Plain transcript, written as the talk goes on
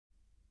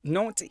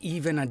Not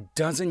even a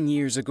dozen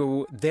years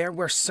ago, there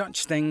were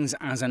such things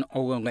as an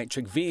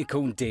all-electric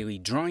vehicle daily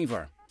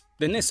driver.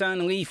 The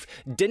Nissan Leaf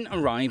didn't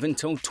arrive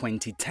until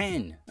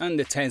 2010, and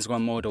the Tesla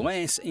Model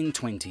S in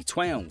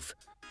 2012.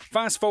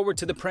 Fast forward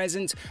to the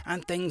present,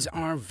 and things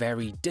are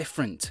very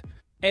different.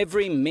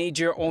 Every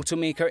major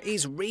automaker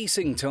is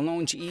racing to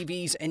launch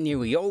EVs in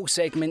nearly all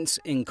segments,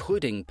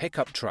 including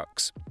pickup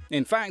trucks.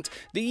 In fact,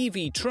 the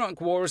EV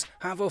truck wars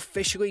have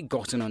officially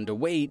gotten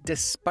underway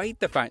despite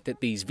the fact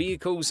that these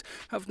vehicles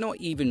have not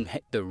even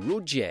hit the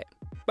road yet.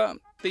 But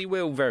they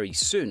will very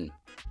soon.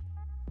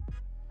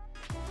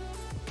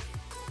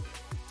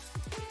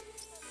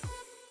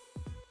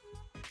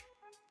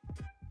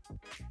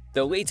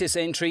 The latest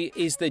entry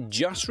is the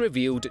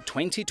just-revealed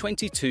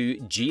 2022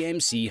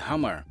 GMC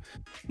Hummer.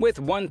 With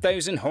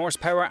 1,000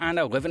 horsepower and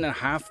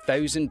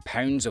 11,500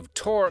 pounds of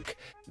torque,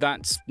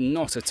 that's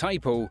not a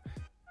typo,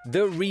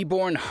 the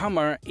reborn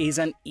Hummer is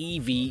an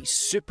EV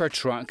super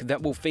truck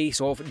that will face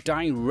off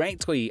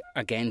directly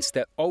against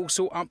the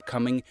also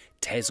upcoming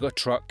Tesla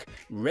truck,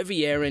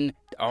 Rivian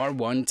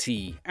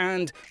R1T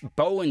and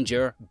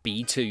Bollinger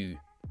B2.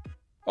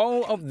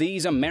 All of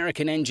these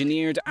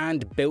American-engineered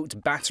and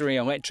built battery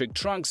electric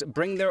trucks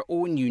bring their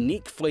own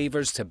unique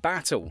flavours to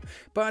battle,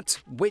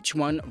 but which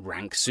one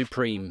ranks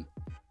supreme?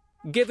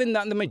 Given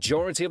that the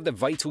majority of the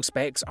vital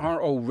specs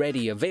are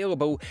already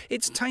available,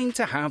 it's time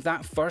to have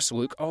that first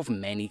look of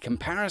many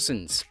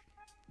comparisons.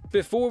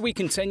 Before we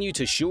continue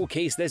to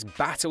showcase this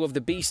battle of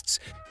the beasts,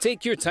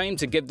 take your time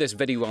to give this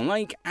video a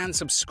like and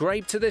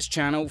subscribe to this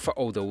channel for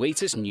all the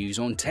latest news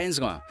on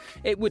Tesla.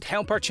 It would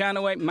help our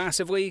channel out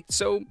massively,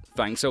 so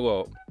thanks a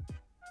lot.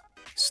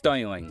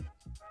 Styling.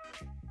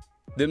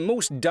 The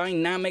most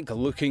dynamic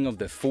looking of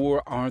the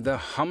four are the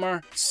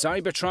Hummer,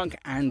 Cybertruck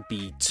and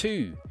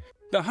B2.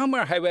 The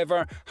Hummer,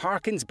 however,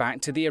 harkens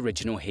back to the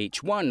original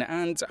H1,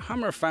 and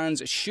Hummer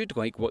fans should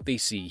like what they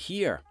see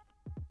here.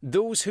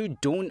 Those who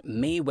don't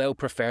may well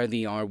prefer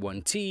the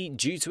R1T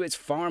due to its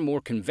far more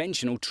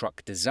conventional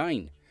truck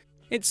design.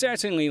 It's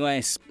certainly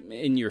less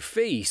in your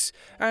face,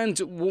 and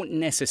won't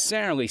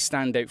necessarily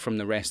stand out from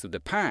the rest of the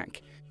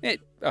pack.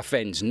 It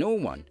offends no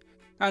one.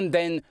 And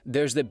then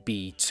there's the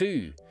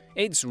B2.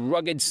 Its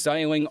rugged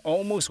styling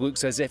almost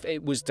looks as if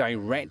it was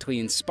directly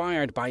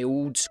inspired by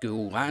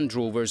old-school Land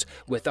Rovers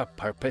with a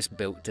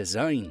purpose-built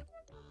design.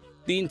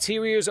 The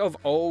interiors of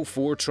all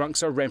four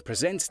trucks are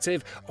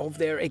representative of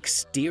their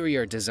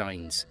exterior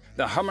designs.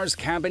 The Hummer's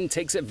cabin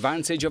takes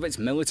advantage of its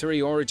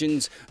military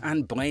origins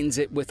and blends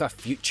it with a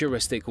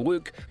futuristic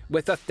look,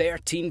 with a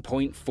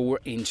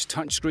 13.4-inch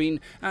touchscreen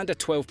and a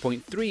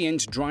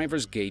 12.3-inch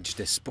driver's gauge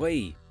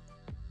display.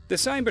 The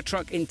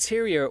Cybertruck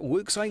interior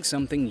looks like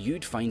something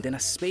you'd find in a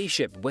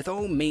spaceship, with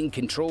all main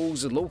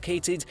controls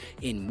located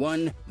in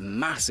one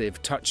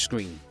massive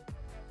touchscreen.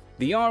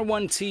 The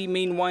R1T,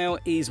 meanwhile,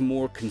 is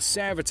more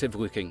conservative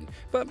looking,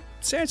 but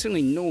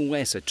certainly no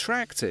less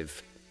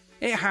attractive.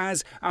 It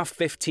has a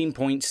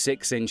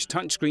 15.6-inch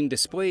touchscreen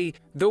display,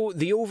 though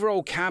the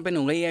overall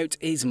cabin layout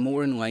is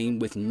more in line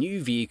with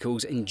new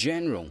vehicles in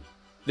general.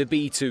 The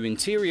B2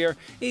 interior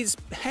is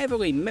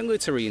heavily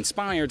military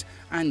inspired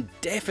and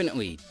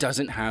definitely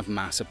doesn't have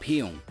mass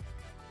appeal.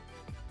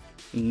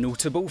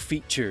 Notable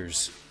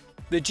features.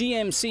 The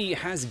GMC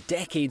has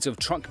decades of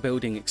truck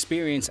building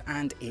experience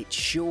and it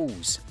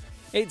shows.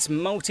 Its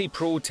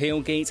multi-pro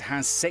tailgate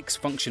has 6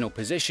 functional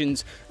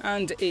positions,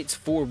 and its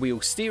 4-wheel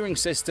steering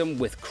system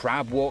with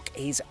crab walk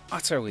is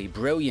utterly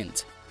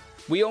brilliant.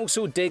 We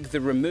also dig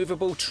the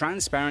removable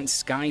transparent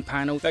sky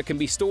panel that can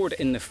be stored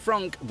in the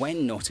front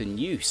when not in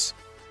use.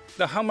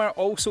 The Hummer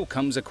also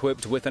comes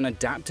equipped with an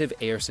adaptive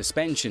air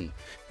suspension.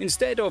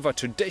 Instead of a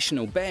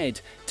traditional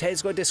bed,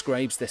 Tesla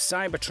describes the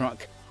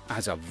Cybertruck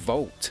as a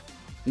vault.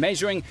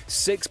 Measuring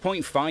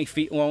 6.5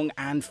 feet long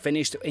and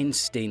finished in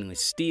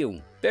stainless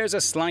steel. There's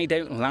a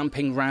slide-out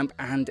lamping ramp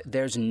and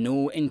there's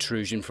no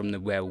intrusion from the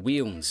well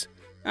wheels.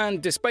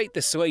 And despite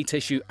the slight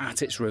issue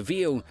at its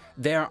reveal,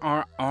 there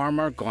are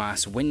armour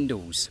glass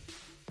windows.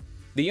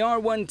 The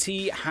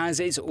R1T has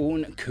its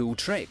own cool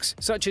tricks,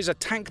 such as a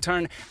tank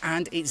turn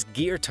and its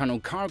gear tunnel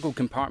cargo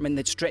compartment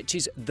that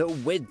stretches the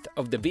width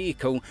of the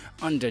vehicle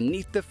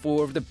underneath the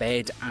floor of the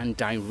bed and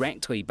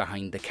directly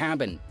behind the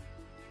cabin.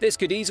 This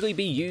could easily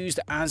be used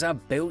as a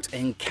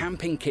built-in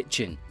camping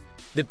kitchen.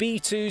 The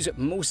B2's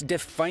most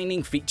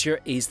defining feature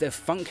is the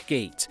Funk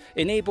Gate,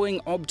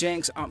 enabling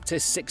objects up to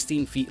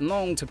 16 feet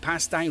long to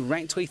pass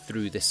directly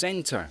through the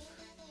centre.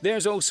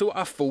 There's also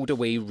a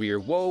fold-away rear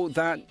wall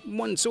that,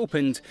 once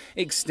opened,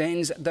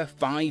 extends the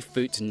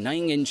 5-foot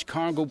 9-inch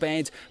cargo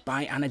bed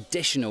by an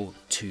additional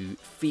 2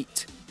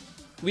 feet.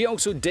 We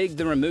also dig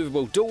the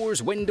removable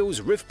doors,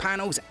 windows, roof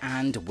panels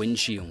and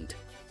windshield.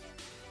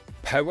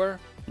 Power,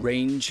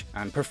 range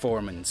and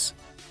performance.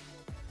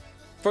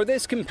 For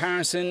this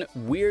comparison,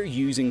 we're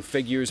using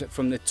figures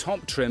from the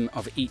top trim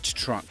of each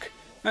truck.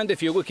 And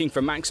if you're looking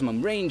for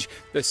maximum range,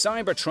 the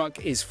Cybertruck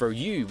is for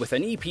you with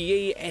an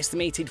EPA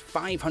estimated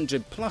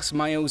 500 plus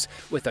miles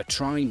with a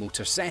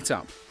tri-motor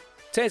setup.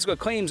 Tesla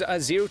claims a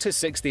 0 to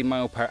 60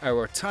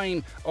 mph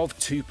time of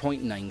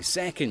 2.9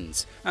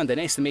 seconds and an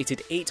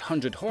estimated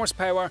 800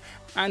 horsepower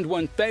and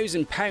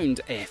 1,000 pound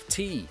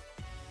FT.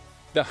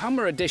 The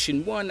Hummer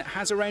Edition 1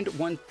 has around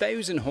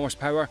 1,000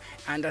 horsepower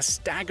and a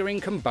staggering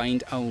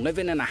combined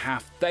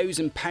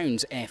 11,500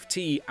 pounds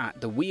FT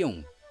at the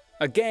wheel.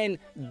 Again,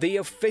 the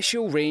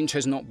official range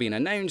has not been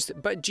announced,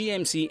 but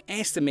GMC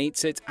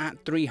estimates it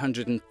at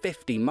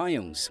 350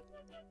 miles.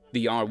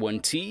 The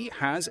R1T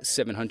has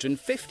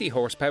 750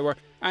 horsepower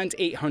and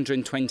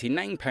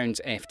 829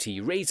 pounds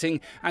FT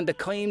rating and a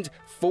claimed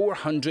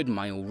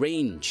 400-mile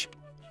range.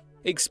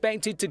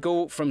 Expected to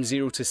go from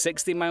 0 to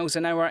 60 miles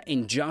an hour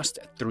in just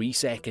 3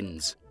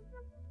 seconds.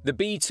 The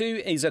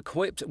B2 is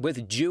equipped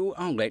with dual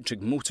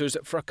electric motors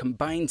for a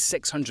combined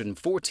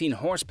 614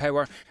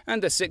 horsepower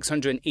and a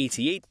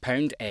 688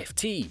 pound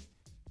FT.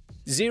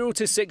 0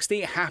 to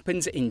 60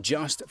 happens in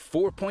just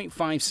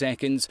 4.5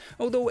 seconds,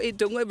 although it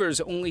delivers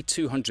only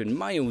 200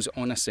 miles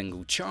on a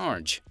single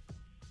charge.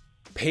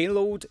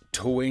 Payload,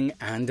 towing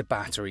and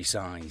battery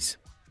size.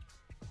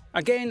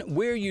 Again,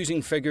 we're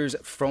using figures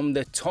from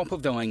the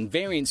top-of-the-line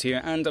variants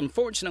here, and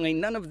unfortunately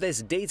none of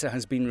this data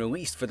has been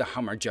released for the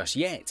Hummer just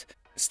yet.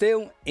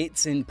 Still,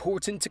 it's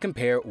important to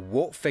compare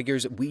what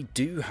figures we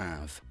do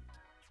have.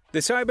 The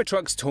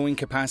Cybertruck's towing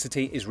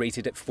capacity is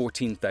rated at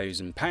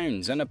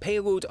 £14,000 and a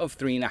payload of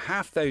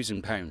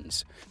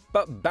 £3,500.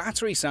 But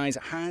battery size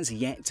has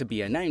yet to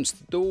be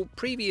announced, though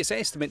previous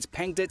estimates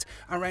pegged it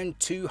around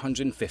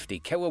 250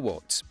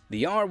 kilowatts.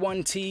 The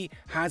R1T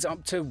has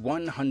up to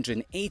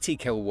 180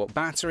 kilowatt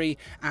battery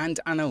and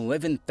an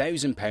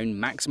 £11,000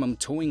 maximum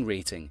towing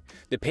rating.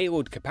 The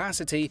payload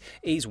capacity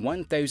is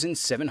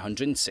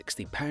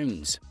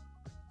 £1,760.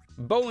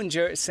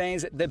 Bollinger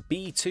says the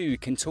B2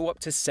 can tow up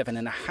to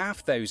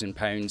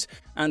 £7,500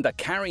 and a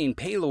carrying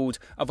payload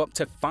of up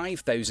to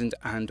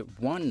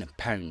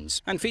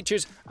 £5,001 and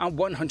features a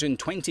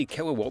 120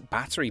 kilowatt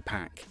battery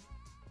pack.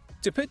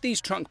 To put these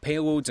truck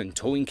payloads and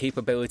towing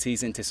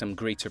capabilities into some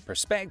greater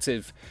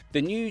perspective,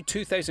 the new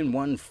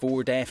 2001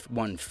 Ford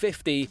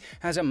F-150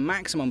 has a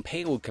maximum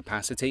payload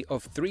capacity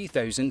of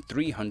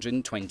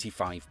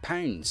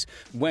 £3,325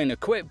 when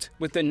equipped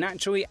with the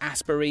naturally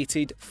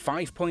aspirated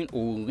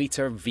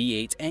 5.0-litre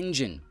V8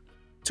 engine.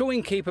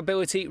 Towing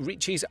capability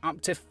reaches up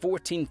to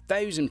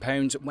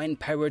 £14,000 when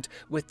powered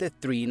with the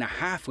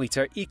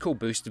 3.5-litre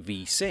EcoBoost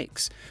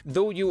V6,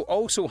 though you'll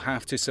also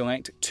have to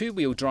select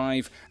two-wheel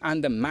drive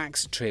and the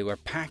Max trailer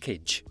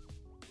package.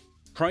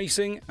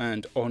 Pricing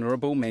and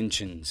honourable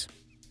mentions.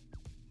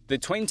 The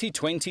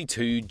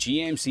 2022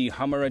 GMC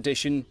Hummer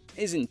Edition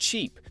isn't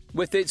cheap,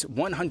 with its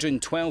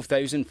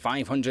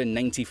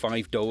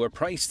 $112,595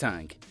 price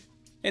tag.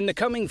 In the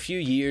coming few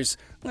years,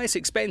 less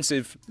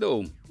expensive,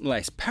 though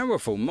less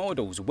powerful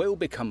models will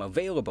become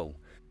available.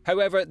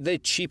 However, the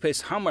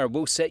cheapest Hummer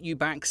will set you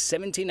back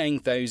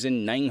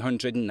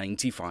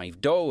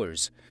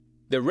 $79,995.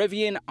 The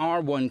Rivian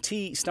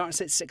R1T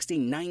starts at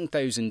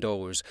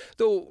 $69,000,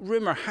 though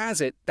rumour has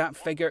it that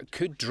figure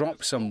could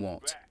drop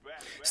somewhat.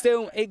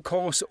 Still, it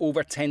costs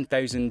over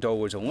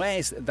 $10,000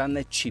 less than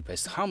the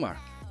cheapest Hummer.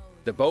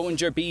 The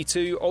Bollinger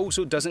B2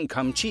 also doesn't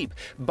come cheap.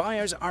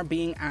 Buyers are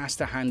being asked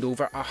to hand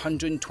over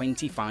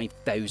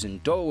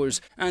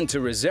 $125,000, and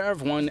to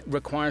reserve one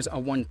requires a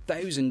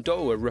 $1,000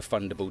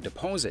 refundable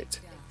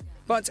deposit.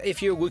 But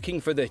if you're looking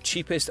for the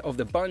cheapest of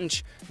the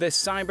bunch, the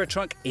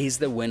Cybertruck is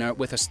the winner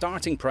with a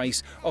starting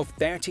price of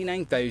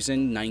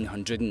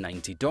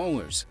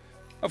 $39,990.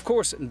 Of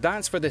course,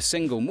 that's for the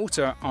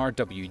single-motor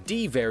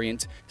RWD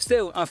variant.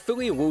 Still, a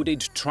fully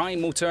loaded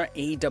tri-motor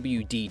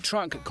AWD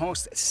truck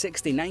costs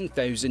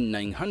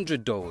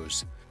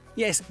 $69,900.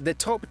 Yes, the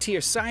top-tier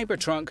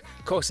Cybertruck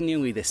costs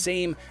nearly the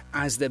same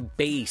as the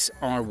base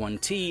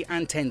R1T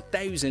and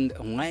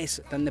 $10,000 less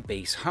than the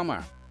base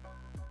Hummer.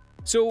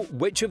 So,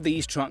 which of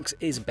these trucks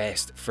is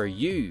best for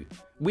you?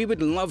 We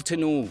would love to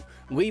know.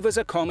 Leave us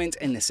a comment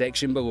in the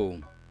section below.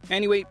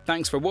 Anyway,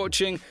 thanks for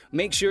watching,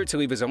 make sure to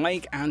leave us a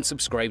like and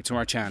subscribe to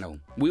our channel.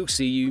 We'll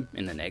see you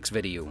in the next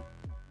video.